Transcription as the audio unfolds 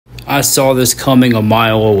I saw this coming a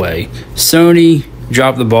mile away. Sony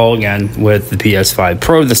dropped the ball again with the PS5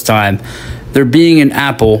 Pro this time. They're being an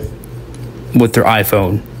Apple with their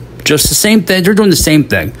iPhone. Just the same thing. They're doing the same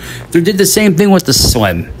thing. They did the same thing with the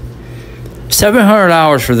Slim.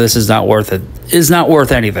 $700 for this is not worth it. It's not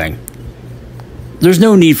worth anything. There's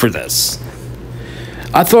no need for this.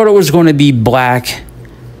 I thought it was going to be black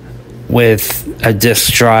with a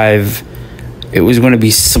disc drive. It was going to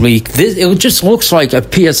be sleek. It just looks like a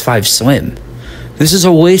PS5 Slim. This is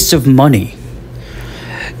a waste of money.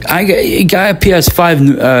 I got a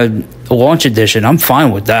PS5 launch edition. I'm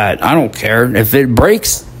fine with that. I don't care. If it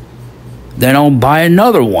breaks, then I'll buy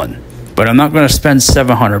another one. But I'm not going to spend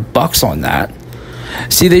 $700 on that.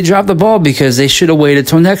 See, they dropped the ball because they should have waited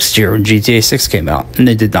till next year when GTA 6 came out, and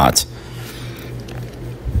they did not.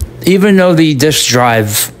 Even though the disc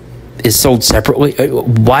drive is sold separately,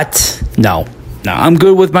 what? No, I'm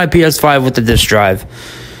good with my PS5 with the disc drive.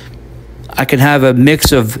 I can have a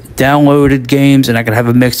mix of downloaded games, and I can have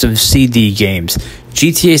a mix of CD games.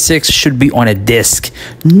 GTA 6 should be on a disc.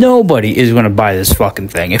 Nobody is going to buy this fucking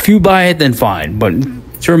thing. If you buy it, then fine, but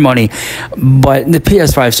it's your money. But the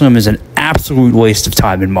PS5 Slim is an absolute waste of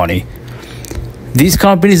time and money. These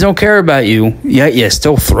companies don't care about you, yet you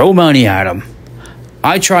still throw money at them.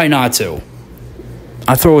 I try not to.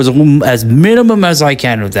 I throw as minimum as I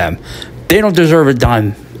can with them. They don't deserve a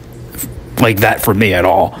dime like that from me at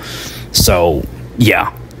all. So,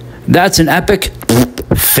 yeah. That's an epic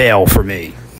fail for me.